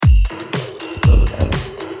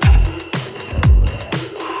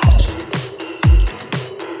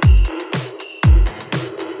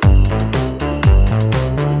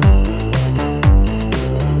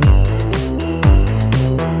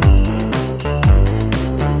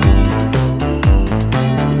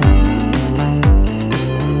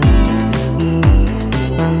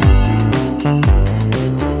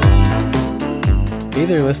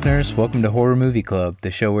listeners. Welcome to Horror Movie Club, the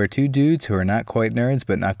show where two dudes who are not quite nerds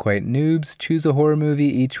but not quite noobs choose a horror movie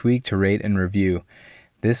each week to rate and review.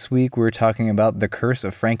 This week we're talking about The Curse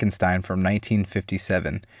of Frankenstein from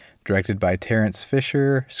 1957, directed by Terence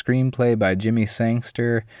Fisher, screenplay by Jimmy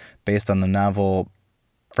Sangster, based on the novel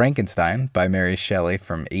Frankenstein by Mary Shelley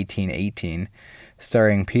from 1818,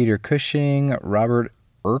 starring Peter Cushing, Robert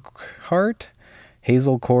Urquhart,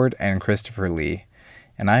 Hazel Court, and Christopher Lee.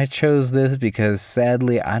 And I chose this because,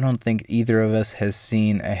 sadly, I don't think either of us has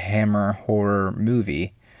seen a Hammer horror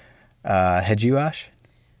movie. Had you, Ash?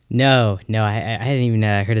 No, I hadn't even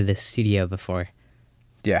heard of this studio before.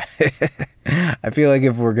 Yeah. I feel like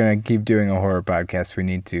if we're going to keep doing a horror podcast, we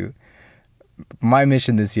need to... My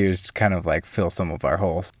mission this year is to kind of like fill some of our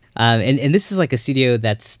holes. And this is like a studio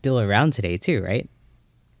that's still around today too, right?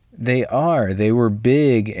 They are. They were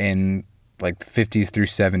big in like the 50s through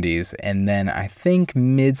 70s, and then I think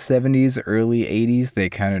mid 70s, early 80s, they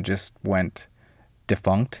kind of just went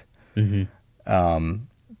defunct. Mm-hmm.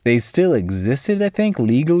 They still existed, I think,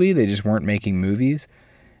 legally. They just weren't making movies.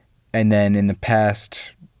 And then in the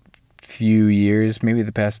past few years, maybe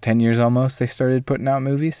the past 10 years almost, they started putting out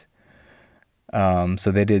movies.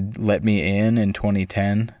 So they did Let Me In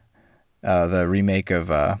 2010, the remake of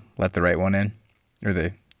Let the Right One In, or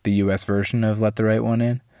the U.S. version of Let the Right One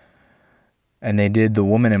In. And they did The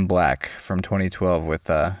Woman in Black from 2012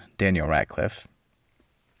 with Daniel Radcliffe.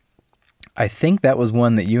 I think that was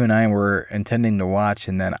one that you and I were intending to watch,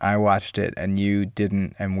 and then I watched it and you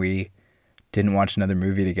didn't, and we didn't watch another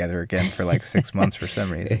movie together again for like 6 months for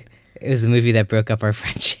some reason. It was the movie that broke up our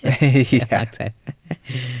friendship. Yeah.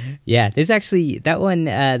 Yeah, there's actually that one,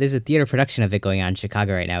 there's a theater production of it going on in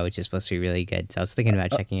Chicago right now, which is supposed to be really good. So I was thinking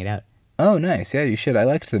about checking it out. Oh, nice. Yeah, you should. I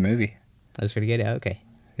liked the movie. That was pretty good. Oh, okay.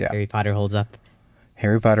 Yeah. Harry Potter holds up.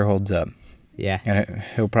 Harry Potter holds up. Yeah. And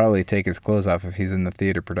he'll probably take his clothes off if he's in the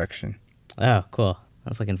theater production. Oh, cool. I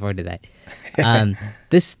was looking forward to that.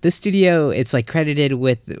 This studio, it's like credited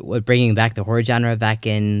with bringing back the horror genre back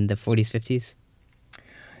in the 40s, 50s.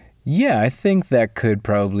 Yeah, I think that could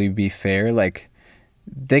probably be fair. Like,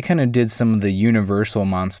 they kind of did some of the Universal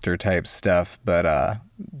monster type stuff, but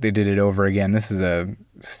they did it over again. This is a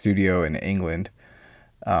studio in England.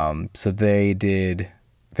 So they did,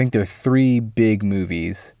 I think there are 3 big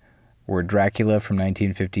movies. Were Dracula from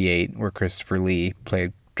 1958, where Christopher Lee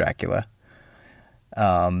played Dracula.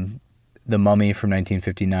 The Mummy from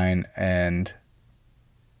 1959, and...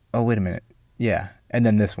 Oh, wait a minute. Yeah. And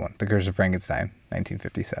then this one, The Curse of Frankenstein,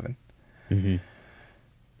 1957. Mm-hmm.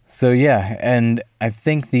 So, yeah, and I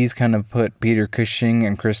think these kind of put Peter Cushing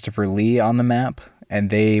and Christopher Lee on the map, and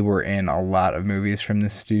they were in a lot of movies from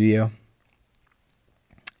this studio.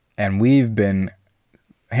 And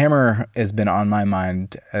Hammer has been on my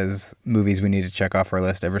mind as movies we need to check off our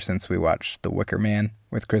list ever since we watched The Wicker Man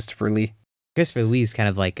with Christopher Lee. Christopher Lee's kind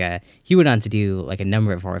of like he went on to do like a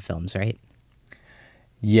number of horror films, right?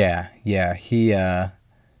 Yeah. He, I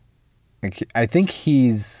think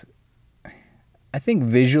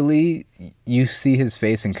visually you see his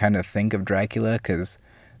face and kind of think of Dracula because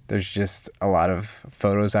there's just a lot of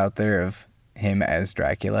photos out there of him as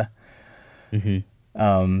Dracula.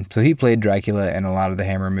 Mm-hmm. So he played Dracula in a lot of the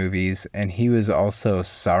Hammer movies, and he was also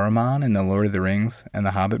Saruman in the Lord of the Rings and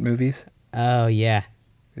the Hobbit movies. Oh, yeah.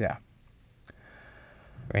 Yeah.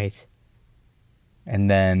 Right. And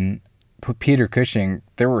then Peter Cushing,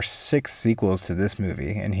 there were 6 sequels to this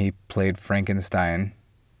movie, and he played Frankenstein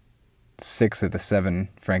 6 of the 7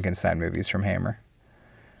 Frankenstein movies from Hammer.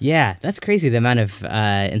 Yeah, that's crazy, the amount of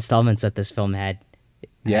installments that this film had.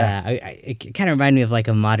 Yeah. It kind of reminded me of like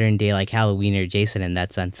a modern day like Halloween or Jason in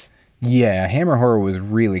that sense. Yeah, Hammer Horror was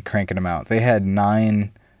really cranking them out. They had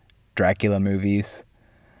 9 Dracula movies,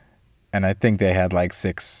 and I think they had like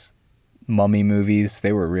 6 Mummy movies.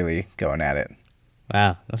 They were really going at it.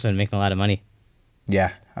 Wow, must have been making a lot of money.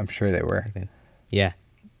 Yeah, I'm sure they were. Yeah.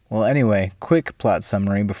 Well, anyway, quick plot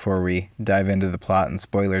summary before we dive into the plot and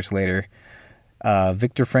spoilers later.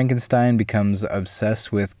 Victor Frankenstein becomes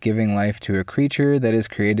obsessed with giving life to a creature that is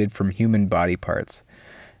created from human body parts.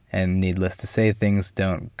 And needless to say, things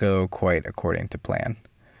don't go quite according to plan.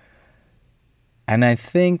 And I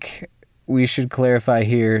think we should clarify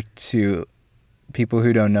here to people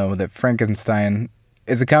who don't know that Frankenstein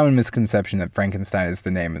is a common misconception that Frankenstein is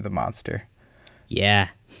the name of the monster. Yeah.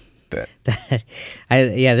 But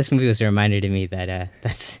this movie was a reminder to me that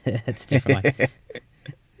that's a different one.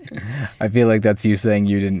 I feel like that's you saying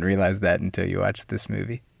you didn't realize that until you watched this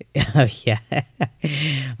movie. Oh, yeah.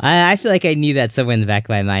 I feel like I knew that somewhere in the back of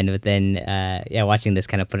my mind, but then, watching this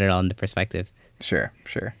kind of put it all into perspective. Sure.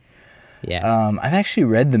 Yeah. I've actually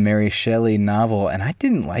read the Mary Shelley novel, and I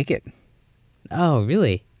didn't like it. Oh,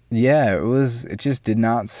 really? Yeah, it just did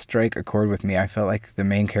not strike a chord with me. I felt like the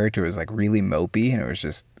main character was like really mopey and it was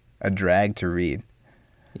just a drag to read.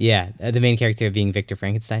 Yeah, the main character being Victor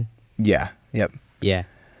Frankenstein. Yeah. Yep. Yeah.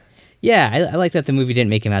 Yeah, I like that the movie didn't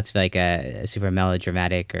make him out to be like a super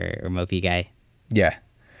melodramatic or mopey guy. Yeah. So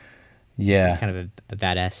he's Yeah. kind of a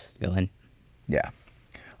badass villain. Yeah.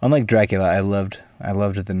 Unlike Dracula, I loved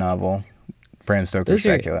the novel Bram Stoker's Those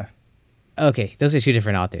are- Dracula. Okay, those are two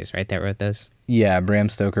different authors, right, that wrote those? Yeah, Bram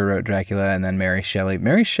Stoker wrote Dracula and then Mary Shelley.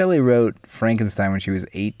 Mary Shelley wrote Frankenstein when she was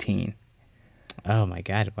 18. Oh my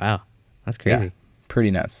god, wow. That's crazy. Yeah, pretty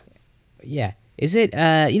nuts. Yeah. Is it,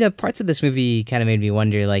 parts of this movie kind of made me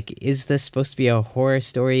wonder, like, is this supposed to be a horror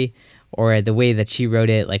story? Or the way that she wrote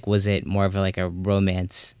it, like, was it more of like a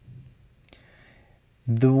romance?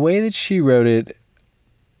 The way that she wrote it,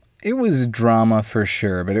 it was drama for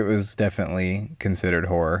sure, but it was definitely considered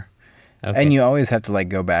horror. Okay. And you always have to like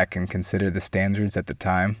go back and consider the standards at the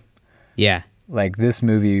time. Yeah. Like this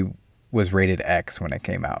movie was rated X when it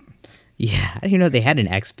came out. Yeah. I didn't even know they had an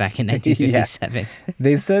X back in 1957.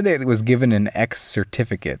 They said that it was given an X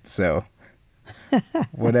certificate, so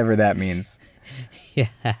whatever that means.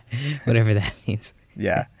 Yeah. Whatever that means.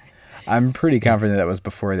 Yeah. I'm pretty confident that was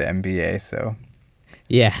before the MBA, so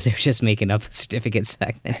Yeah, they were just making up certificates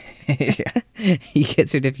back then. yeah. You get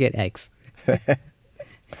certificate X.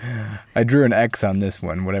 I drew an X on this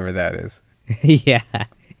one, whatever that is. Yeah.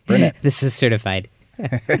 Burn it. This is certified.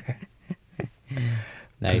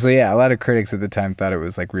 Nice. So yeah, a lot of critics at the time thought it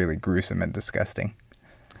was like really gruesome and disgusting.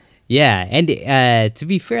 Yeah, and to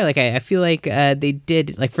be fair, like I feel like they did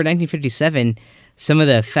like for 1957, some of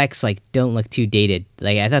the effects like don't look too dated.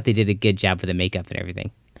 Like I thought they did a good job with the makeup and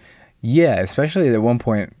everything. Yeah, especially at one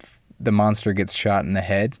point the monster gets shot in the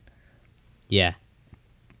head. Yeah,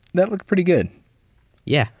 That looked pretty good.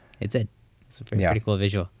 yeah, it did. It's a pretty, Yeah. pretty cool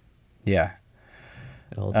visual. Yeah.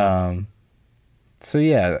 It holds up. So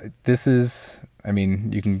yeah, this is, I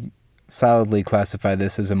mean, you can solidly classify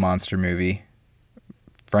this as a monster movie.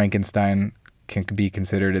 Frankenstein can be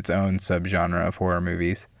considered its own subgenre of horror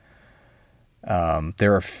movies.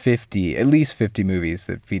 There are at least 50 movies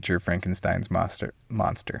that feature Frankenstein's monster.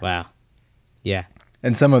 Wow. Yeah.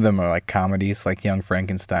 And some of them are like comedies, like Young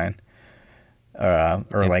Frankenstein, or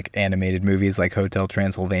Yep. like animated movies like Hotel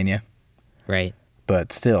Transylvania. Right.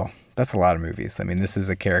 But still, that's a lot of movies. I mean, this is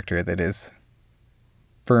a character that is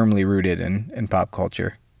firmly rooted in pop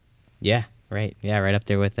culture. Yeah. Right. Yeah. Right up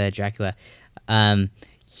there with Dracula.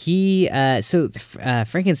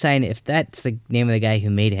 Frankenstein. If that's the name of the guy who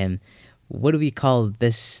made him, what do we call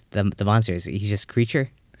this? The monster? Is he's just creature?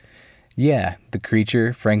 Yeah, the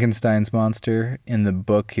creature, Frankenstein's monster. In the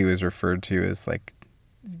book, he was referred to as like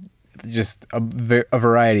just a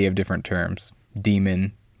variety of different terms: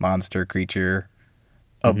 demon, monster, creature,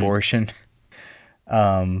 abortion.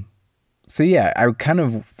 So yeah,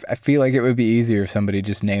 I feel like it would be easier if somebody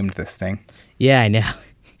just named this thing. Yeah, I know.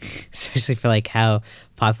 Especially for like how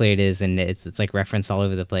popular it is, and it's like referenced all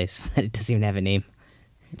over the place. But it doesn't even have a name.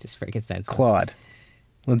 Just Frankenstein's monster. Claude.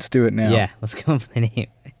 Let's do it now. Yeah, let's come up with a name.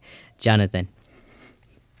 Jonathan.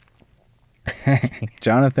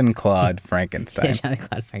 Jonathan Claude Frankenstein. Yeah, Jonathan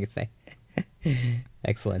Claude Frankenstein.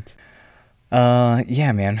 Excellent.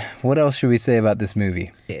 Yeah, man. What else should we say about this movie?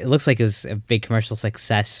 It looks like it was a big commercial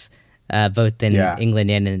success, both in Yeah. England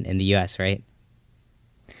and in the U.S., right?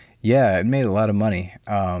 Yeah, it made a lot of money.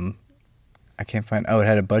 I can't find. Oh, it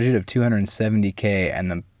had a budget of $270K,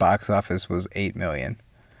 and the box office was $8 million.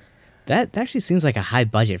 That actually seems like a high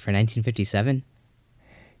budget for 1957.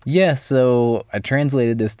 Yeah, so I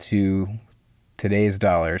translated this to today's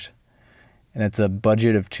dollars, and it's a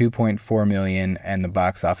budget of $2.4 million, and the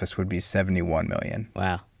box office would be $71 million,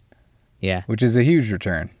 Wow. Yeah. which is a huge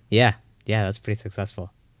return. Yeah. Yeah, that's pretty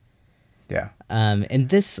successful. Yeah.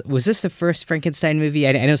 And was this the first Frankenstein movie?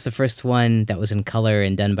 I know it's the first one that was in color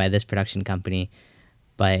and done by this production company,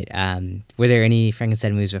 but were there any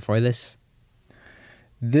Frankenstein movies before this?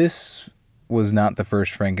 This was not the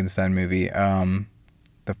first Frankenstein movie.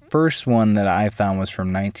 The first one that I found was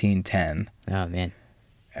from 1910. Oh man.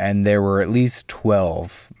 And there were at least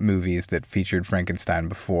 12 movies that featured Frankenstein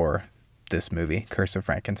before this movie, Curse of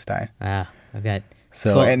Frankenstein. Wow. I've got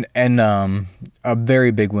So 12 and a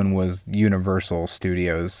very big one was Universal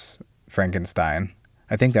Studios Frankenstein.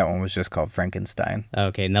 I think that one was just called Frankenstein. Oh,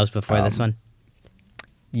 okay, and that was before this one?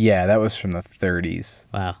 Yeah, that was from the 30s,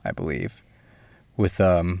 Wow. I believe, with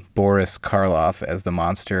Boris Karloff as the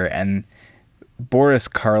monster. And Boris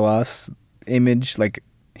Karloff's image, like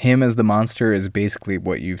him as the monster, is basically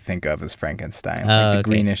what you think of as Frankenstein. Oh, Like the okay.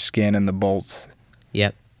 greenish skin and the bolts,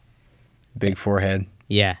 Yep. big forehead.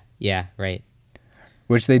 Yeah. Yeah, right.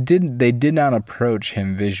 Which they did not approach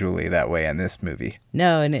him visually that way in this movie.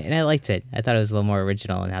 No, and I liked it. I thought it was a little more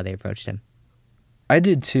original in how they approached him. I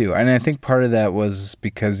did too, and I think part of that was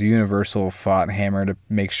because Universal fought Hammer to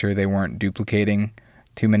make sure they weren't duplicating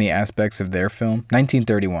too many aspects of their film.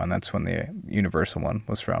 1931, that's when the Universal one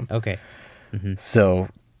was from. Okay. Mm-hmm. So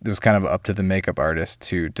it was kind of up to the makeup artist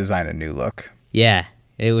to design a new look. Yeah,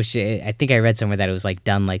 it was. I think I read somewhere that it was like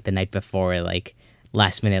done like the night before, like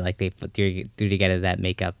last minute, like they threw together that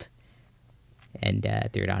makeup and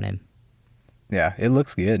threw it on him. Yeah, it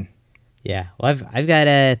looks good. Yeah, well, I've got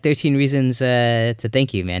 13 reasons to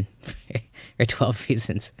thank you, man, or 12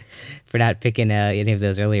 reasons for not picking any of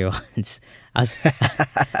those earlier ones. I was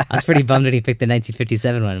pretty bummed when he picked the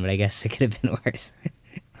 1957 one, but I guess it could have been worse.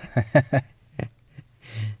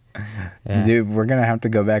 Dude, we're gonna have to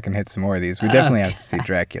go back and hit some more of these. We definitely have to see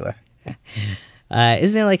Dracula.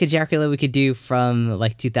 Isn't there like a Dracula we could do from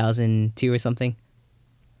like 2002 or something?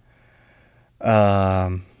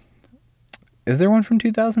 Is there one from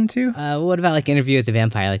 2002? What about like Interview with the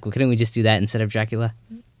Vampire? Like, couldn't we just do that instead of Dracula?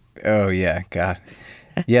 Oh yeah, God.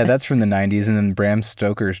 Yeah, that's from the 90s, and then Bram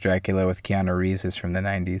Stoker's Dracula with Keanu Reeves is from the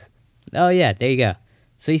 90s. Oh yeah, there you go.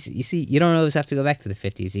 So you see, you don't always have to go back to the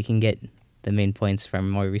 50s. You can get the main points from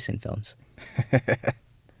more recent films.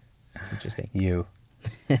 That's interesting.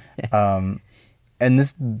 And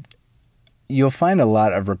this, you'll find a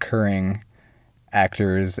lot of recurring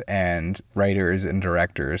actors and writers and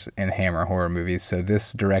directors in Hammer horror movies. So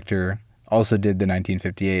this director also did the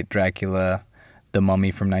 1958 Dracula, The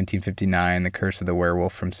Mummy from 1959, The Curse of the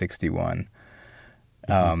Werewolf from 61.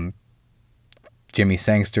 Mm-hmm. Jimmy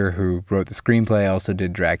Sangster, who wrote the screenplay, also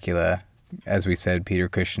did Dracula. As we said, Peter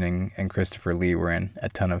Cushing and Christopher Lee were in a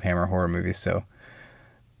ton of Hammer horror movies, so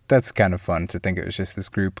that's kind of fun to think it was just this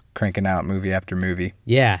group cranking out movie after movie.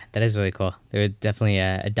 Yeah, that is really cool. They're definitely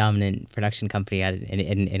a dominant production company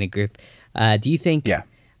in a group. Do you think? Yeah.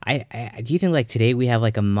 Do you think like today we have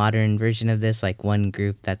like a modern version of this, like one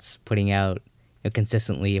group that's putting out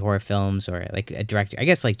consistently horror films, or like a director? I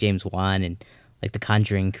guess like James Wan and like the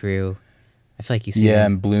Conjuring crew. I feel like you see. Yeah,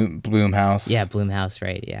 them. and Blumhouse. Yeah, Blumhouse,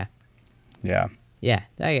 right? Yeah. Yeah. Yeah,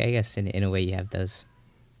 I guess in a way you have those.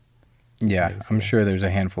 Yeah, I'm sure there's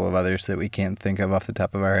a handful of others that we can't think of off the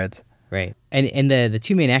top of our heads. Right. And the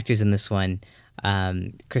two main actors in this one,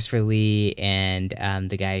 Christopher Lee and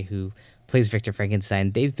the guy who plays Victor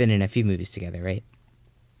Frankenstein, they've been in a few movies together, right?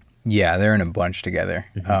 Yeah, they're in a bunch together.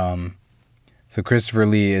 Mm-hmm. So Christopher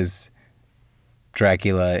Lee is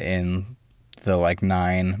Dracula in the like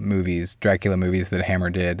 9 Dracula movies that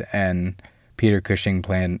Hammer did, and Peter Cushing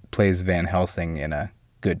plays Van Helsing in a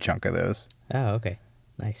good chunk of those. Oh, okay.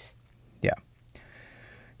 Nice. Yeah.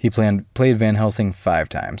 He played Van Helsing 5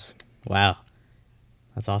 times. Wow.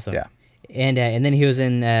 That's awesome. Yeah. And then he was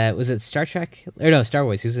in, was it Star Trek? Or no, Star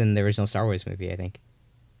Wars. He was in the original Star Wars movie, I think.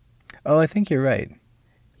 Oh, I think you're right.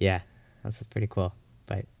 Yeah. That's pretty cool.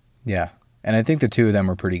 But yeah. And I think the two of them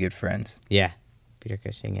were pretty good friends. Yeah. Peter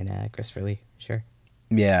Cushing and Christopher Lee. Sure.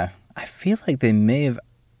 Yeah. I feel like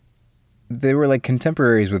they were like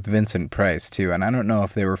contemporaries with Vincent Price too, and I don't know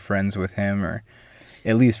if they were friends with him or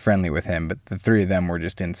at least friendly with him, but the three of them were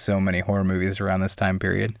just in so many horror movies around this time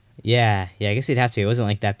period. Yeah, I guess you'd have to. It wasn't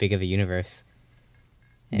like that big of a universe.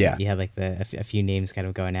 And yeah. You had like a few names kind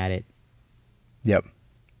of going at it. Yep.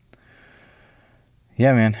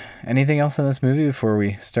 Yeah, man. Anything else in this movie before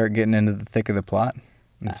we start getting into the thick of the plot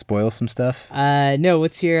and spoil some stuff? No,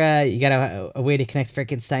 what's your, you got a way to connect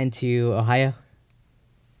Frankenstein to Ohio?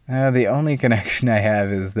 The only connection I have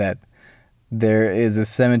is that there is a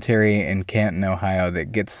cemetery in Canton, Ohio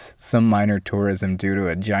that gets some minor tourism due to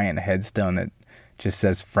a giant headstone that just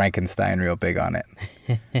says Frankenstein real big on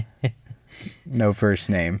it. No first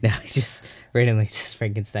name. No, it's just randomly says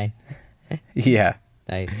Frankenstein. Yeah.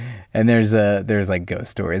 Nice. And there's like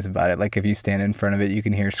ghost stories about it. Like if you stand in front of it, you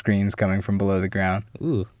can hear screams coming from below the ground.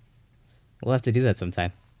 Ooh. We'll have to do that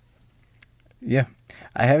sometime. Yeah.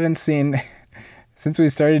 I haven't seen... Since we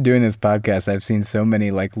started doing this podcast, I've seen so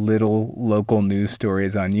many like little local news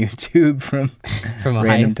stories on YouTube from Ohio?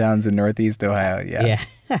 Random towns in Northeast Ohio. Yeah.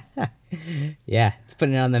 Yeah. Yeah, it's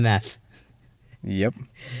putting it on the map. Yep.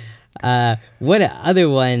 What other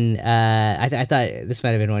one? I thought this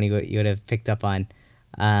might have been one you would have picked up on.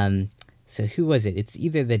 So who was it? It's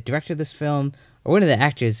either the director of this film or one of the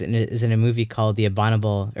actors is in a movie called The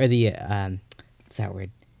Abominable, or the what's that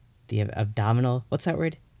word? The Abdominal. What's that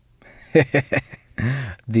word?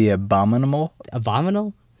 The Abominable.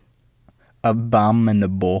 Abominable.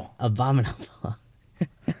 Abominable. Abominable.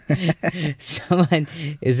 Someone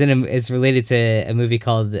is related to a movie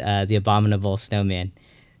called The Abominable Snowman,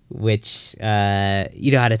 which you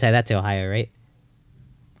know how to tie that to Ohio, right?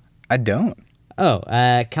 I don't. Oh,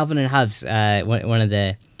 Calvin and Hobbes. One of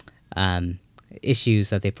the issues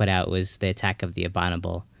that they put out was the attack of the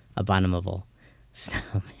abominable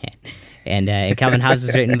snowman, and Calvin Hobbes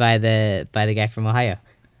is written by the guy from Ohio.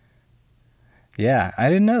 Yeah, I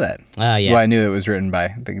didn't know that. Oh yeah. Well, I knew it was written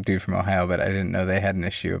by the dude from Ohio, but I didn't know they had an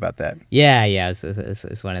issue about that. Yeah,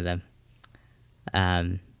 it's one of them.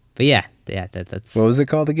 But that's What was it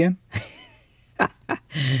called again?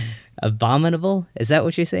 abominable. Is that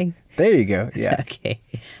what you're saying? There you go. Yeah. Okay.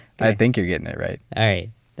 I think you're getting it right. All right.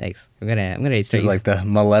 Thanks. I'm gonna It's start like the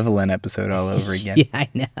Malevolent episode all over again. Yeah, I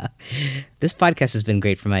know. This podcast has been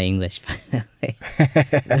great for my English, by the way.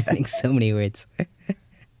 Learning so many words.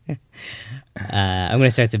 I'm gonna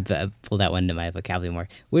start to pull that one to my vocabulary more.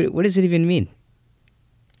 What does it even mean?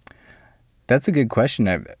 That's a good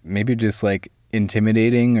question. Maybe just like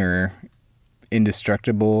intimidating or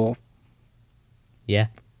indestructible, Yeah.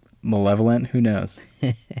 malevolent. Who knows?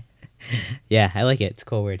 Yeah, I like it. It's a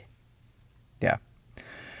cool word. Yeah.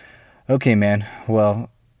 Okay, man. Well,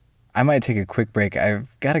 I might take a quick break. I've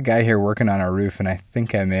got a guy here working on our roof, and I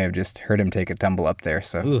think I may have just heard him take a tumble up there,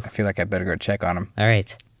 so Ooh. I feel like I better go check on him. All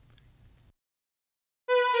right.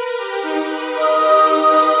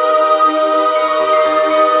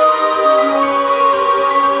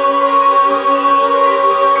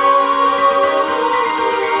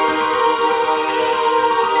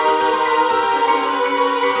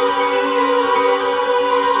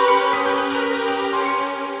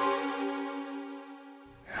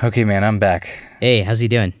 Okay, man, I'm back. Hey, how's he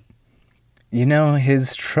doing? You know,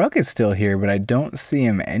 his truck is still here, but I don't see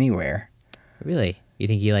him anywhere. Really? You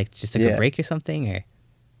think he just took a break or something, or?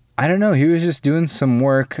 I don't know. He was just doing some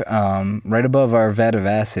work right above our vat of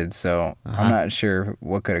acid, so I'm not sure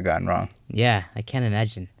what could have gone wrong. Yeah, I can't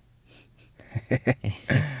imagine.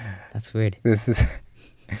 That's weird.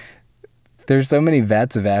 There's so many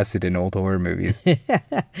vats of acid in old horror movies.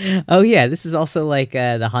 Oh yeah, this is also like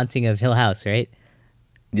The Haunting of Hill House, right?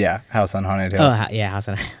 Yeah, House on Haunted Hill. Oh yeah, House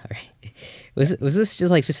on right. Was this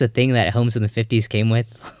just a thing that homes in the 50s came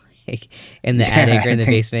with, like in the attic or in the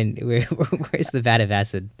basement? Where's the vat of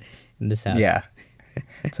acid in this house? Yeah,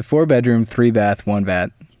 it's a 4-bedroom, 3-bath, 1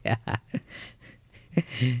 vat. Yeah.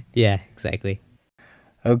 Yeah, exactly.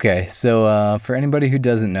 Okay, so for anybody who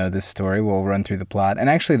doesn't know this story, we'll run through the plot. And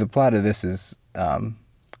actually, the plot of this is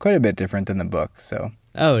quite a bit different than the book. So.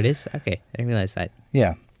 Oh, it is? Okay, I didn't realize that.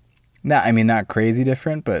 Yeah. Not crazy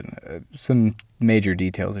different, but some major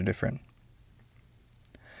details are different.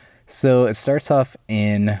 So it starts off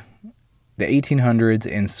in the 1800s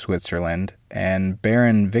in Switzerland, and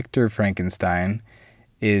Baron Victor Frankenstein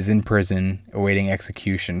is in prison awaiting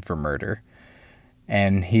execution for murder.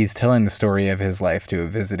 And he's telling the story of his life to a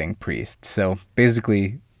visiting priest. So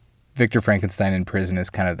basically, Victor Frankenstein in prison is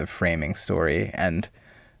kind of the framing story, and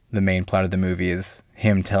the main plot of the movie is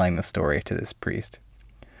him telling the story to this priest.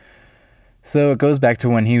 So it goes back to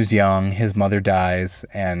when he was young, his mother dies,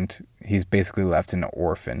 and he's basically left an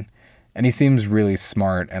orphan. And he seems really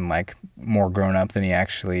smart and like more grown up than he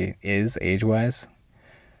actually is age-wise.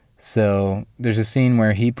 So there's a scene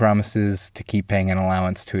where he promises to keep paying an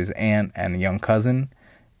allowance to his aunt and a young cousin,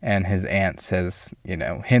 and his aunt says,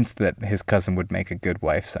 hints that his cousin would make a good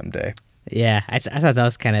wife someday. Yeah, I thought that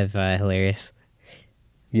was kind of hilarious.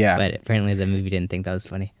 Yeah. But apparently the movie didn't think that was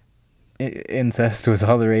funny. Incest was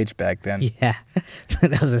all the rage back then. Yeah,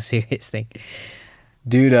 that was a serious thing.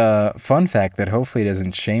 Dude, fun fact that hopefully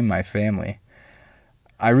doesn't shame my family.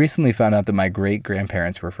 I recently found out that my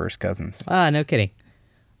great-grandparents were first cousins. Ah, no kidding.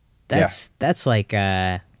 That's like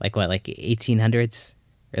what, like 1800s,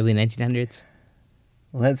 early 1900s?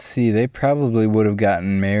 Let's see, they probably would have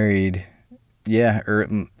gotten married,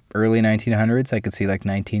 early 1900s. I could see like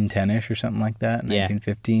 1910-ish or something like that,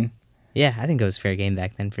 1915. Yeah, I think it was fair game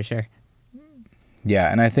back then for sure.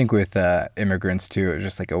 Yeah, and I think with immigrants too, it was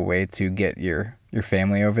just like a way to get your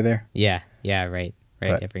family over there. Yeah, right.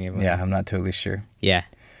 But, bring everyone yeah, over. I'm not totally sure. Yeah.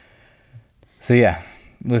 So yeah,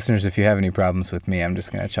 listeners, if you have any problems with me, I'm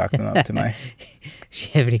just going to chalk them up to my...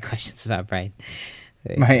 If you have any questions about Brian.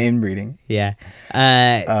 My inbreeding. Yeah.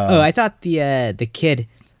 I thought the kid,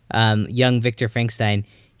 young Victor Frankenstein,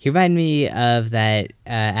 he reminded me of that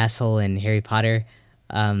asshole in Harry Potter.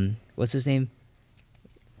 What's his name?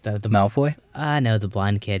 The Malfoy? No, the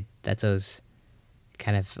blonde kid. That's those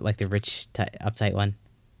kind of like the rich, uptight one.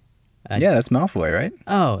 Yeah, that's Malfoy, right?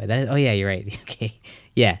 Oh, yeah, you're right. Okay,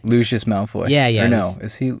 yeah. Lucius Malfoy. Yeah. Or no,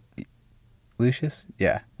 is he Lucius?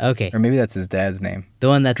 Yeah. Okay. Or maybe that's his dad's name. The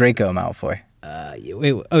one that's Draco Malfoy.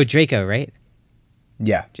 Wait. Draco, right?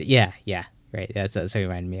 Yeah. Yeah. Right. That's what he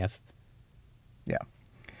reminded me of. Yeah.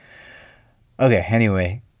 Okay.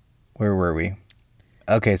 Anyway, where were we?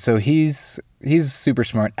 Okay, so he's super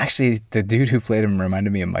smart. Actually, the dude who played him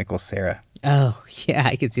reminded me of Michael Cera. Oh, yeah,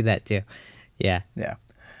 I could see that too. Yeah. Yeah.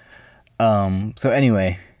 So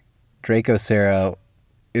anyway, Draco Serra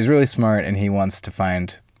is really smart, and he wants to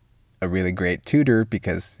find a really great tutor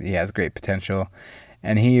because he has great potential.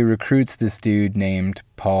 And he recruits this dude named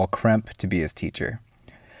Paul Kremp to be his teacher.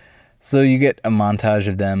 So you get a montage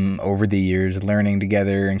of them over the years learning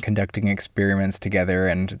together and conducting experiments together,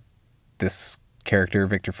 and this character,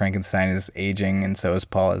 Victor Frankenstein, is aging, and so is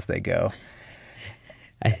Paul as they go.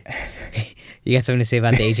 You got something to say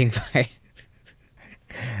about the aging part?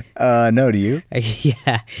 No, do you?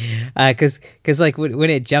 Yeah, because like when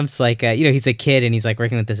it jumps, like he's a kid and he's like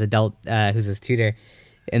working with this adult who's his tutor,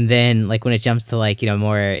 and then like when it jumps to like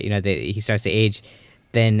more he starts to age,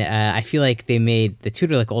 then I feel like they made the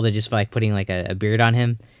tutor look older just by like putting like a beard on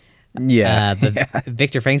him. Yeah. But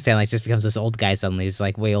Victor Frankenstein like just becomes this old guy suddenly who's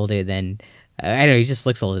like way older than I don't know. He just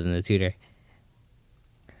looks older than the tutor.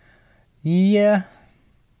 Yeah.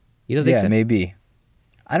 You don't think so? Maybe.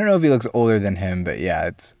 I don't know if he looks older than him, but yeah,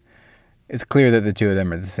 it's clear that the two of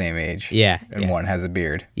them are the same age. Yeah. And one has a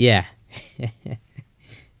beard. Yeah.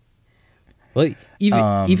 Well,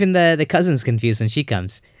 even the cousin's confused when she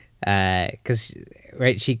comes, because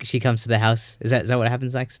right she comes to the house. Is that what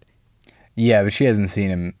happens next? Yeah, but she hasn't seen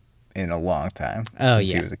him in a long time. Oh,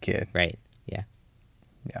 since yeah. he was a kid. Right. Yeah.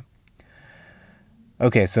 Yeah.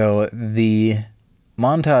 Okay, so the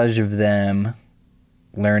montage of them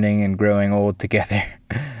learning and growing old together.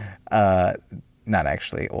 Not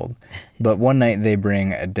actually old, but one night they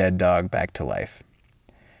bring a dead dog back to life.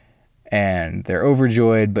 And they're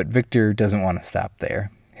overjoyed, but Victor doesn't want to stop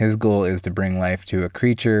there. His goal is to bring life to a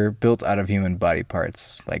creature built out of human body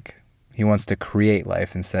parts. Like, he wants to create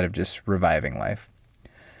life instead of just reviving life.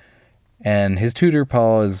 And his tutor,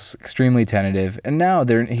 Paul, is extremely tentative, and now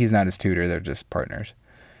he's not his tutor, they're just partners.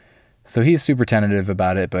 So he's super tentative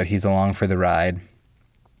about it, but he's along for the ride.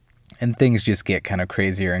 And things just get kind of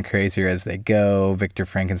crazier and crazier as they go. Victor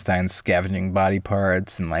Frankenstein's scavenging body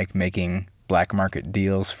parts and like making black market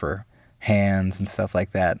deals for hands and stuff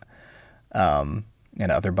like that, and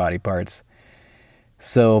other body parts.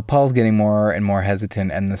 So Paul's getting more and more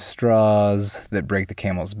hesitant, and the straws that break the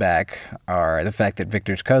camel's back are the fact that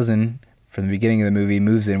Victor's cousin, from the beginning of the movie,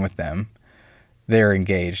 moves in with them. They're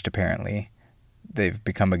engaged, apparently. They've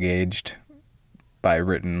become engaged by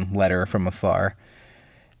written letter from afar.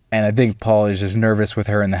 And I think Paul is just nervous with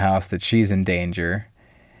her in the house that she's in danger.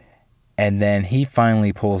 And then he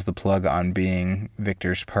finally pulls the plug on being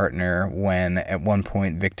Victor's partner when, at one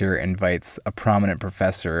point, Victor invites a prominent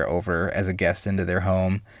professor over as a guest into their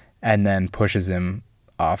home and then pushes him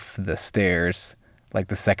off the stairs, like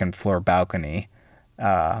the second floor balcony,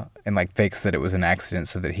 and like fakes that it was an accident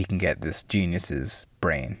so that he can get this genius's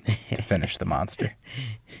brain to finish the monster.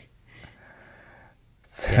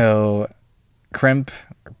 So Kremp,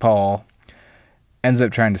 Paul, ends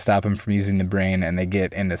up trying to stop him from using the brain, and they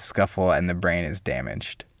get in a scuffle, and the brain is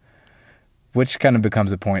damaged, which kind of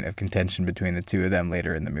becomes a point of contention between the two of them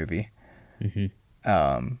later in the movie.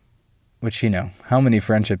 Mm-hmm. Which, how many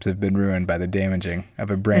friendships have been ruined by the damaging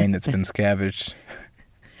of a brain that's been scavenged?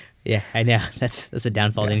 Yeah, I know. That's a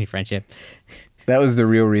downfall to any friendship. That was the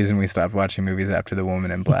real reason we stopped watching movies after The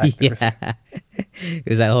Woman in Black. Yeah. It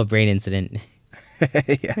was that whole brain incident.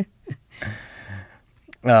 Yeah.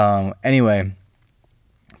 Anyway,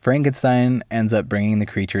 Frankenstein ends up bringing the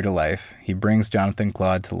creature to life. He brings Jonathan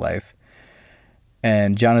Claude to life.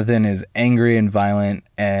 And Jonathan is angry and violent,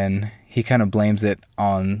 and he kind of blames it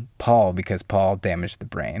on Paul because Paul damaged the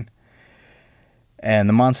brain. And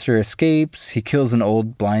the monster escapes. He kills an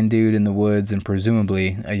old blind dude in the woods and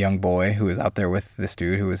presumably a young boy who was out there with this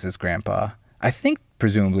dude who was his grandpa. I think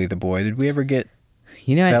presumably the boy. Did we ever get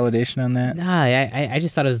validation on that? Nah, I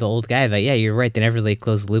just thought it was the old guy, but yeah, you're right. They never really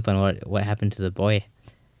closed the loop on what happened to the boy.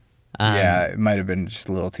 Yeah, it might have been just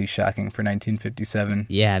a little too shocking for 1957.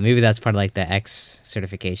 Yeah, maybe that's part of like the X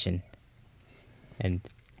certification, and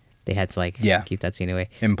they had to keep that scene away.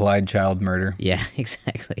 Implied child murder. Yeah,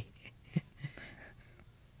 exactly.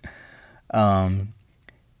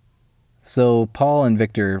 So Paul and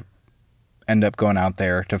Victor end up going out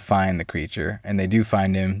there to find the creature, and they do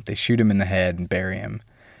find him. They shoot him in the head and bury him.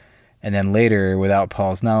 And then later, without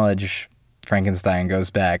Paul's knowledge, Frankenstein goes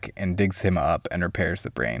back and digs him up and repairs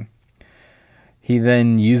the brain. He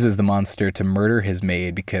then uses the monster to murder his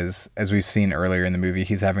maid because, as we've seen earlier in the movie,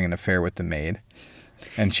 he's having an affair with the maid.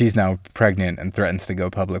 And she's now pregnant and threatens to go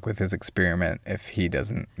public with his experiment if he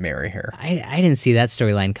doesn't marry her. I didn't see that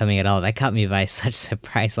storyline coming at all. That caught me by such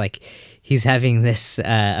surprise. Like, he's having this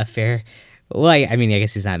affair Well, I mean, I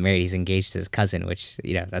guess he's not married. He's engaged to his cousin, which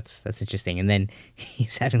that's interesting. And then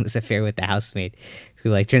he's having this affair with the housemaid, who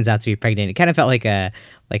like turns out to be pregnant. It kind of felt like a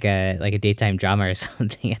daytime drama or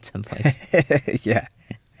something at some point. Yeah.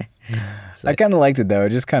 So I kind of liked it though. It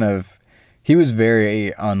just kind of, he was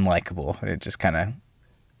very unlikable. It just kind of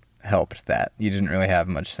helped that you didn't really have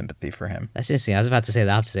much sympathy for him. that's interesting. I was about to say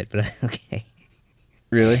the opposite, but okay.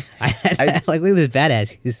 Really? I like, look at this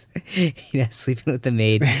badass. He's sleeping with the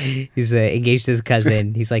maid. He's engaged to his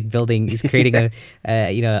cousin. He's like he's creating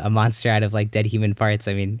a monster out of like dead human parts.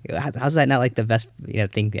 I mean, how's that not like the best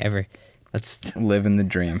thing ever? That's Living the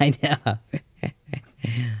dream. I know.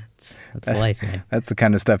 That's life, man. That's the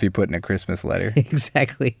kind of stuff you put in a Christmas letter.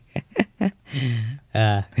 Exactly. That'd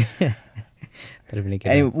have been a good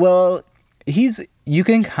one. And, well, you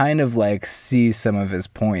can kind of like see some of his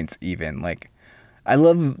points even. Like, I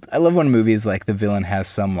love when movies like the villain has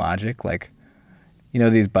some logic. Like,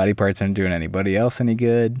 these body parts aren't doing anybody else any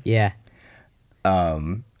good. Yeah.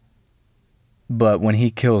 But when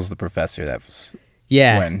he kills the professor, that was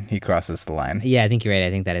when he crosses the line. Yeah, I think you're right.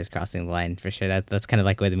 I think that is crossing the line for sure. That's kind of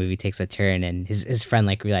like where the movie takes a turn, and his friend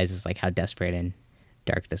like realizes like how desperate and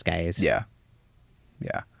dark this guy is. Yeah.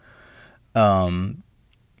 Yeah.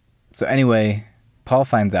 So anyway, Paul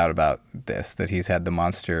finds out about this, that he's had the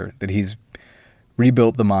monster, that he's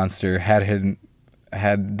rebuilt the monster, had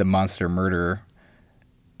the monster murder.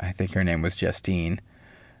 I think her name was Justine.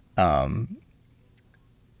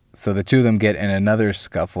 So the two of them get in another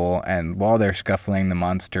scuffle, and while they're scuffling, the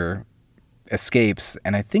monster escapes,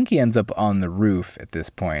 and I think he ends up on the roof at this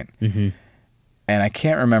point. Mm-hmm. And I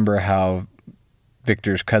can't remember how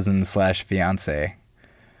Victor's cousin / fiance,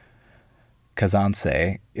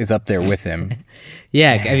 Kazance, is up there with him.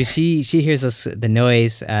 Yeah, I mean, she hears the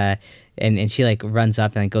noise, and she like runs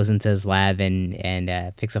up and goes into his lab and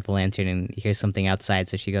picks up a lantern and hears something outside,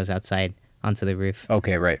 so she goes outside onto the roof.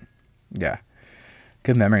 Okay, right. Yeah.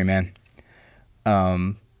 Good memory, man.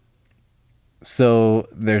 So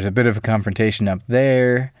there's a bit of a confrontation up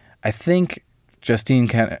there. I think Justine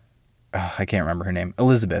I can't remember her name.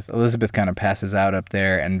 Elizabeth. Elizabeth kind of passes out up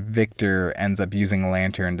there, and Victor ends up using a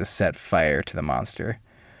lantern to set fire to the monster.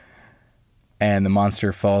 And the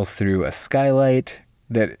monster falls through a skylight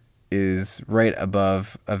that is right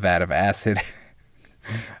above a vat of acid.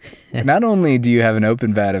 Not only do you have an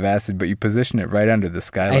open vat of acid, but you position it right under the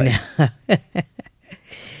skylight.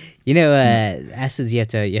 I know. Acids, you have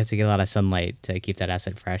to get a lot of sunlight to keep that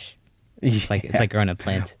acid fresh. It's like growing a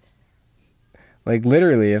plant. Like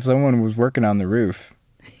literally, if someone was working on the roof,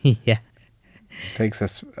 Yeah. takes a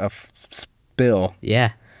spill.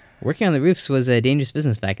 Yeah. Working on the roofs was a dangerous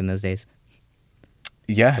business back in those days.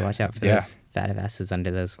 Yeah. So watch out for those vat of acids under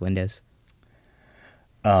those windows.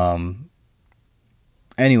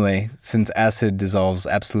 Anyway, since acid dissolves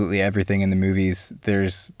absolutely everything in the movies,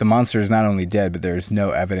 the monster is not only dead, but there's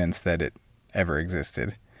no evidence that it ever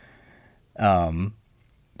existed.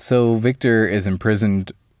 So Victor is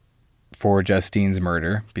imprisoned for Justine's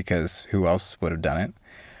murder, because who else would have done it?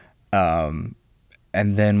 And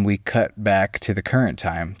then we cut back to the current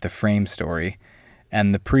time, the frame story.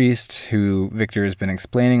 And the priest who Victor has been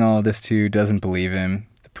explaining all of this to doesn't believe him.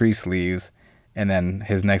 The priest leaves. And then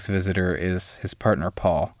his next visitor is his partner,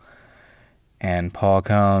 Paul. And Paul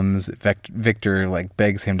comes. Victor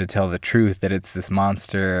begs him to tell the truth, that it's this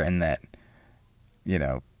monster and that,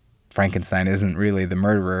 Frankenstein isn't really the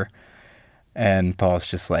murderer. And Paul's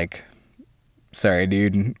just like, sorry,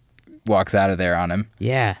 dude, and walks out of there on him.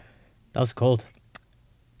 Yeah. That was cold.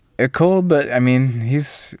 Cold, but I mean,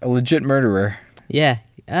 he's a legit murderer. Yeah.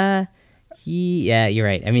 You're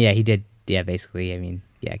right. I mean, yeah, he did. Yeah, basically, I mean,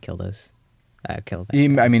 yeah, kill those. Kill that. He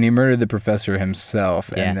murdered the professor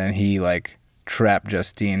himself, Yeah. and then he trapped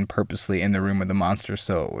Justine purposely in the room with the monster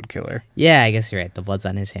so it would kill her. Yeah, I guess you're right. The blood's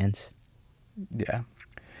on his hands. Yeah.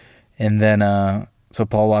 And then, so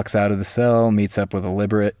Paul walks out of the cell, meets up with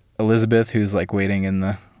Elizabeth, who's waiting in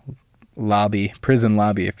the prison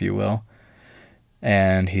lobby, if you will.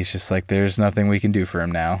 And he's just like, there's nothing we can do for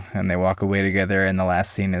him now. And they walk away together, and the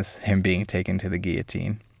last scene is him being taken to the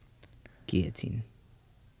guillotine. Guillotine.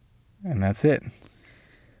 And that's it.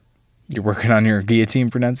 You're working on your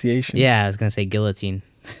guillotine pronunciation? Yeah, I was going to say guillotine.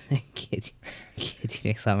 Guillotine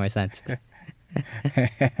makes a lot more sense.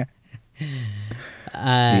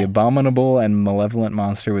 The abominable and malevolent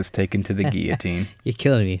monster was taken to the guillotine. You're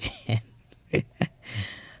killing me,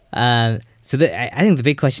 man. So I think the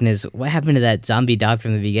big question is, what happened to that zombie dog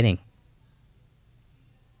from the beginning?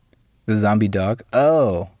 The zombie dog?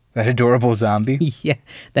 Oh, that adorable zombie? Yeah,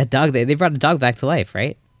 that dog. They brought a dog back to life,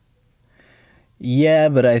 right? Yeah,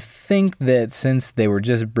 but I think that since they were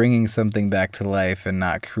just bringing something back to life and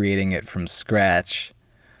not creating it from scratch,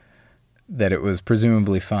 that it was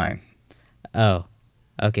presumably fine. Oh,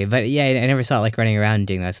 okay. But yeah, I never saw it like running around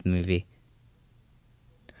doing this in the movie.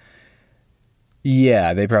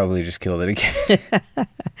 Yeah, they probably just killed it again.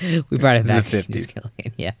 We brought it The back. 50s. Just killing.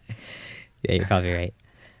 Yeah. Yeah, you're probably right.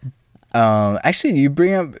 Actually, you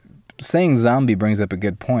bring up saying zombie brings up a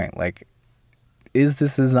good point. Like, is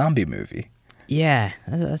this a zombie movie? Yeah,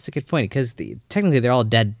 that's a good point because technically they're all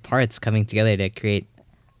dead parts coming together to create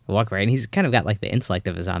a Walker, right? And he's kind of got like the intellect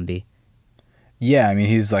of a zombie. Yeah, I mean,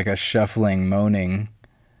 he's like a shuffling, moaning.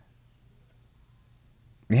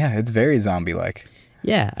 Yeah, it's very zombie-like.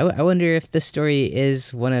 Yeah, I wonder if this story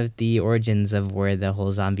is one of the origins of where the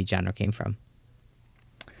whole zombie genre came from.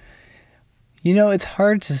 You know, it's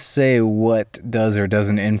hard to say what does or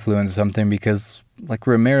doesn't influence something because, like,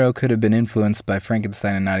 Romero could have been influenced by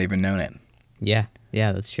Frankenstein and not even known it. Yeah,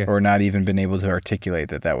 that's true. Or not even been able to articulate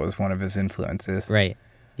that that was one of his influences. Right.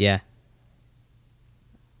 Yeah.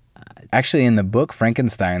 Actually, in the book,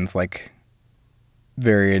 Frankenstein's, like,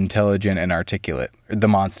 very intelligent and articulate. The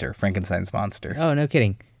monster, Frankenstein's monster. Oh, no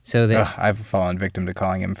kidding. So I've fallen victim to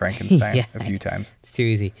calling him Frankenstein Yeah. a few times. It's too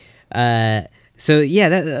easy. So yeah,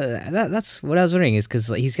 that's what I was wondering is because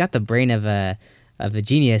he's got the brain of a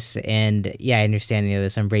genius, and yeah, I understand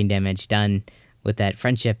there's some brain damage done with that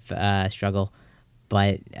friendship struggle,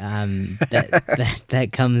 but that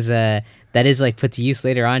comes that is like put to use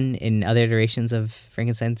later on in other iterations of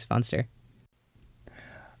Frankenstein's monster.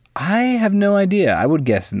 I have no idea. I would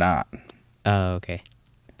guess not, Oh, okay.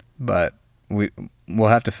 but we'll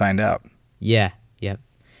have to find out. Yeah. Yep.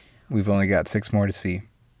 We've only got 6 more to see.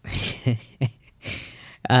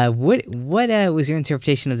 What was your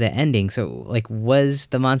interpretation of the ending? So, like, was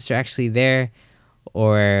the monster actually there,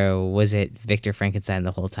 or was it Victor Frankenstein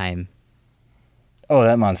the whole time? Oh,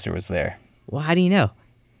 that monster was there. Well, how do you know?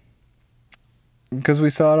 Because we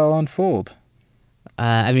saw it all unfold.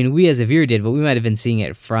 I mean, we as a viewer did, but we might have been seeing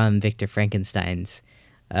it from Victor Frankenstein's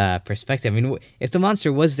perspective. I mean, if the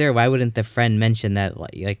monster was there, why wouldn't the friend mention that?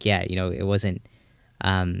 Like, yeah, it wasn't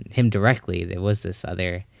him directly. There was this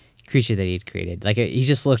other creature that he'd created. Like, he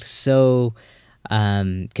just looked so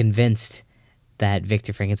convinced that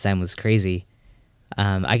Victor Frankenstein was crazy.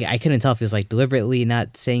 I couldn't tell if he was like deliberately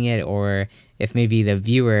not saying it, or if maybe the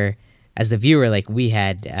viewer, as the viewer, like we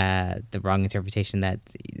had the wrong interpretation that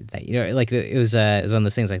like it was one of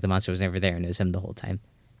those things like the monster was never there and it was him the whole time.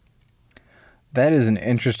 That is an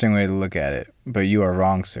interesting way to look at it, but you are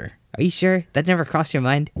wrong, sir. Are you sure? That never crossed your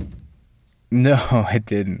mind? No, it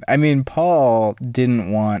didn't. I mean, Paul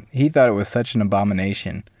he thought it was such an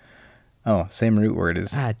abomination. Oh, same root word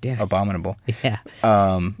as damn. abominable. Yeah.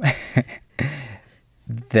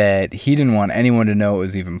 That he didn't want anyone to know it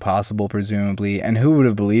was even possible, presumably. And who would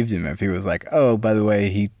have believed him if he was like, oh, by the way,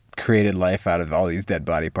 he created life out of all these dead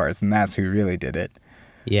body parts, and that's who really did it.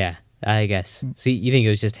 Yeah, I guess. So you think it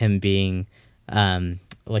was just him being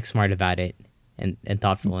like smart about it and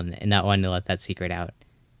thoughtful and not wanting to let that secret out?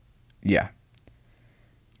 Yeah.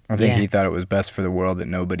 I think Yeah. he thought it was best for the world that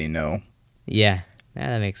nobody know. Yeah,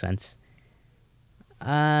 that makes sense.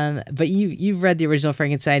 But you've read the original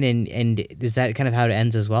Frankenstein, and is that kind of how it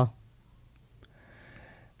ends as well?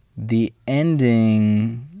 The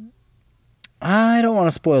ending, I don't want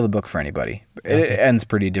to spoil the book for anybody. It Okay. ends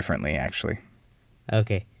pretty differently, actually.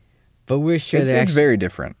 Okay, but we're sure It's very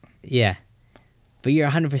different. yeah. But you're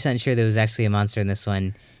 100% sure there was actually a monster in this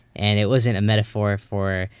one, and it wasn't a metaphor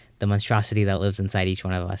for the monstrosity that lives inside each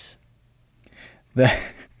one of us.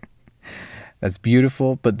 That's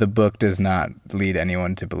beautiful, but the book does not lead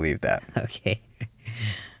anyone to believe that, Okay.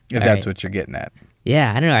 if All that's right. what you're getting at.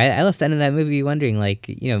 Yeah, I don't know. I left the end of that movie wondering, like,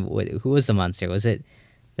 who was the monster? Was it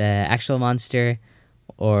the actual monster,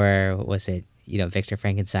 or was it, Victor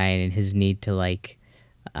Frankenstein and his need to, like,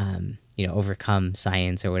 overcome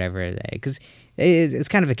science or whatever? Because it's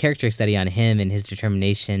kind of a character study on him and his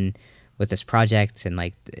determination with this project, and,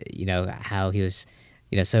 like, how he was,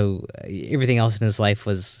 so everything else in his life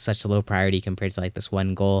was such a low priority compared to, like, this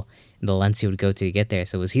one goal and the lengths he would go to get there.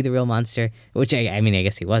 So was he the real monster? Which, I mean, I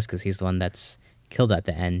guess he was, because he's the one that's killed at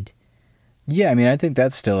the end. Yeah, I mean, I think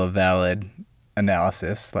that's still a valid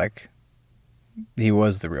analysis. Like, he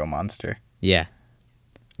was the real monster. Yeah.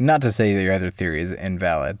 Not to say that your other theory is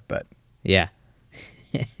invalid, but Yeah.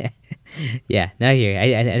 Yeah. No, here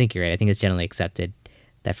I think you're right. I think it's generally accepted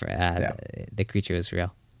that the creature was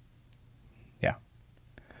real. yeah.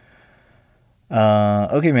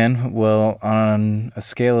 Okay, man. Well, on a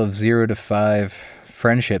scale of 0 to 5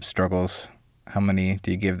 friendship struggles, how many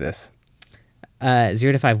do you give this? 0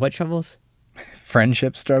 to 5. What troubles?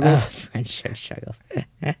 Friendship struggles? Friendship struggles.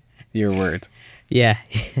 Your words. Yeah.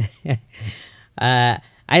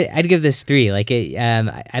 I'd give this 3. Like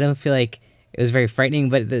I don't feel like it was very frightening,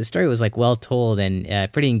 but the story was like well told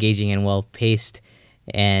and pretty engaging and well paced.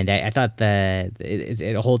 And I thought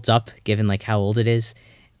it holds up given like how old it is,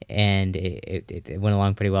 and it went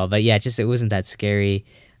along pretty well. But yeah, it wasn't that scary.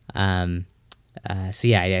 So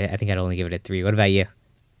yeah, I think I'd only give it a 3. What about you?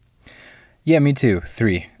 Yeah, me too.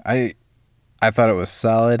 3. I thought it was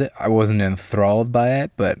solid. I wasn't enthralled by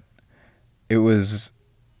it, but it was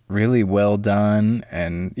really well done,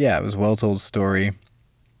 and yeah, it was a well-told story.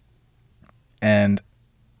 And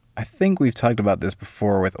I think we've talked about this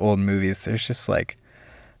before with old movies. There's just like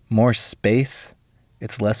more space.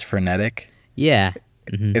 It's less frenetic. Yeah.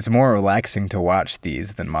 Mm-hmm. It's more relaxing to watch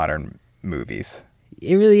these than modern movies.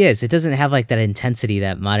 It really is. It doesn't have like that intensity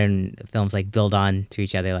that modern films like build on to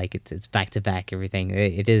each other. Like it's back to back everything.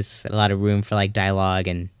 It is a lot of room for like dialogue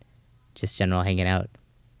and just general hanging out.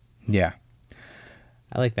 Yeah.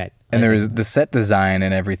 I like that. And there was the set design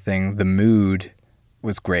and everything. The mood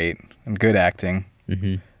was great and good acting.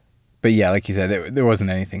 Mm-hmm. But yeah, like you said, there wasn't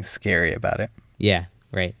anything scary about it. Yeah,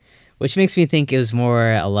 right. Which makes me think it was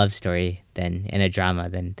more a love story than a drama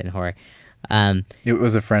than horror. It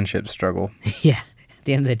was a friendship struggle. Yeah, at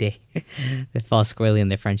the end of the day, it falls squarely in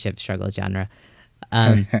the friendship struggle genre.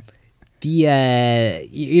 One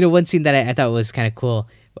scene that I thought was kind of cool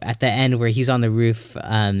at the end where he's on the roof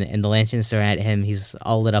and the lantern's thrown at him, he's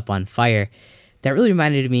all lit up on fire. That really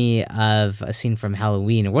reminded me of a scene from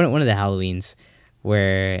Halloween, or one of the Halloweens,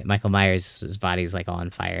 where Michael Myers' body's like all on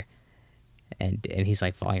fire, and he's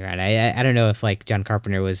like falling around. I don't know if like John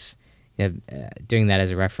Carpenter was doing that as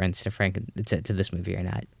a reference to this movie or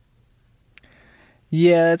not.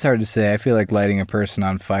 Yeah, it's hard to say. I feel like lighting a person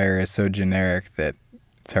on fire is so generic that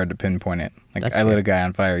it's hard to pinpoint it. Like That's I true. lit a guy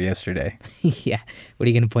on fire yesterday. Yeah, what are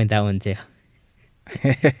you gonna point that one to?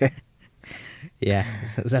 Yeah,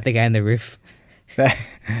 was that the guy on the roof?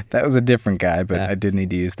 That was a different guy, but I did need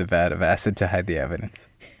to use the vat of acid to hide the evidence.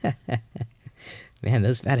 Man,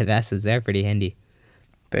 those vat of acids, they're pretty handy.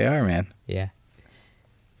 They are, man. Yeah.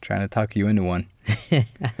 Trying to talk you into one.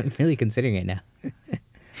 I'm really considering it now.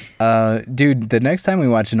 Dude, the next time we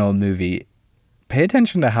watch an old movie, pay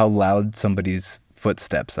attention to how loud somebody's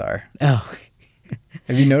footsteps are. Oh.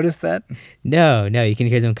 Have you noticed that? No, you can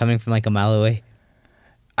hear them coming from like a mile away.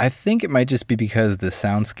 I think it might just be because the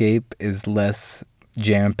soundscape is less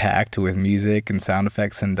jam-packed with music and sound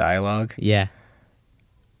effects and dialogue. Yeah.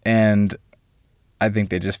 And I think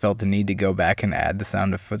they just felt the need to go back and add the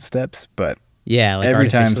sound of footsteps. But Yeah, like every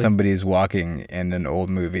time artificially. somebody's walking in an old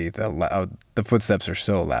movie, the footsteps are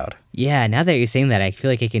so loud. Yeah, now that you're saying that, I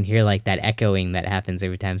feel like I can hear like that echoing that happens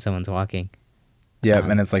every time someone's walking. Yeah,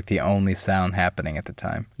 and it's like the only sound happening at the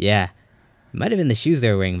time. Yeah. It might have been the shoes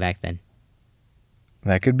they were wearing back then.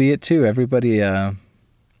 That could be it too. Everybody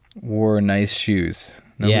wore nice shoes.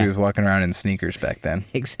 Nobody Yeah. was walking around in sneakers back then.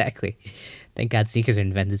 Exactly. Thank God sneakers are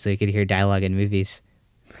invented so you could hear dialogue in movies.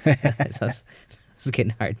 This is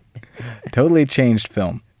getting hard. Totally changed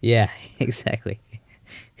film. Yeah, exactly.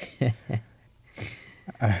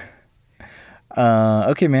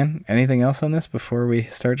 Okay, man. Anything else on this before we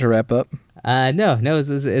start to wrap up? No, it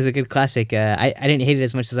was a good classic. I didn't hate it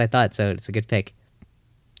as much as I thought, so it's a good pick.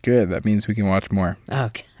 Good. That means we can watch more. Oh,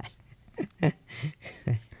 God.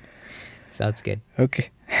 Sounds good. Okay.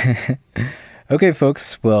 Okay,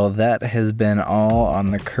 folks. Well, that has been all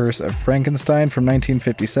on The Curse of Frankenstein from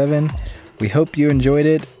 1957. We hope you enjoyed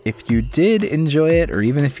it. If you did enjoy it, or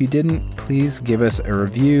even if you didn't, please give us a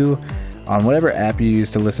review on whatever app you use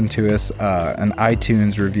to listen to us. An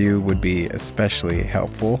iTunes review would be especially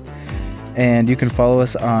helpful. And you can follow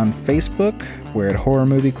us on Facebook. We're at Horror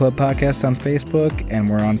Movie Club Podcast on Facebook, and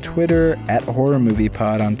we're on Twitter at Horror Movie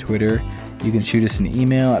Pod on Twitter. You can shoot us an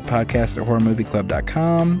email at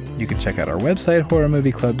podcast@horrormovieclub.com. You can check out our website,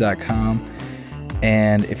 horrormovieclub.com.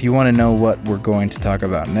 And if you want to know what we're going to talk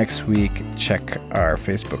about next week, check our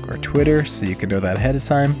Facebook or Twitter so you can know that ahead of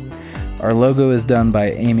time. Our logo is done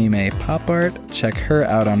by Amy May Pop Art. Check her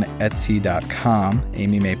out on Etsy.com,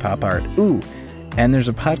 Amy May Pop Art. Ooh, and there's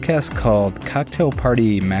a podcast called Cocktail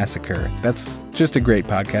Party Massacre. That's just a great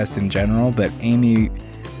podcast in general, but Amy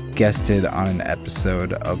guested on an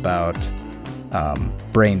episode about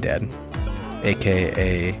Brain Dead,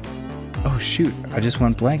 aka... Oh shoot, I just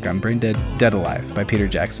went blank on Brain Dead, Dead Alive by Peter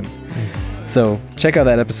Jackson. So check out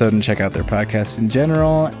that episode and check out their podcast in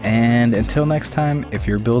general. And until next time, if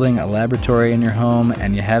you're building a laboratory in your home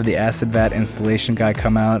and you have the acid vat installation guy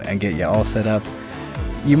come out and get you all set up,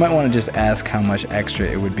 you might want to just ask how much extra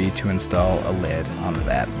it would be to install a lid onto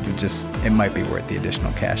that. It might be worth the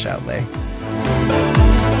additional cash outlay.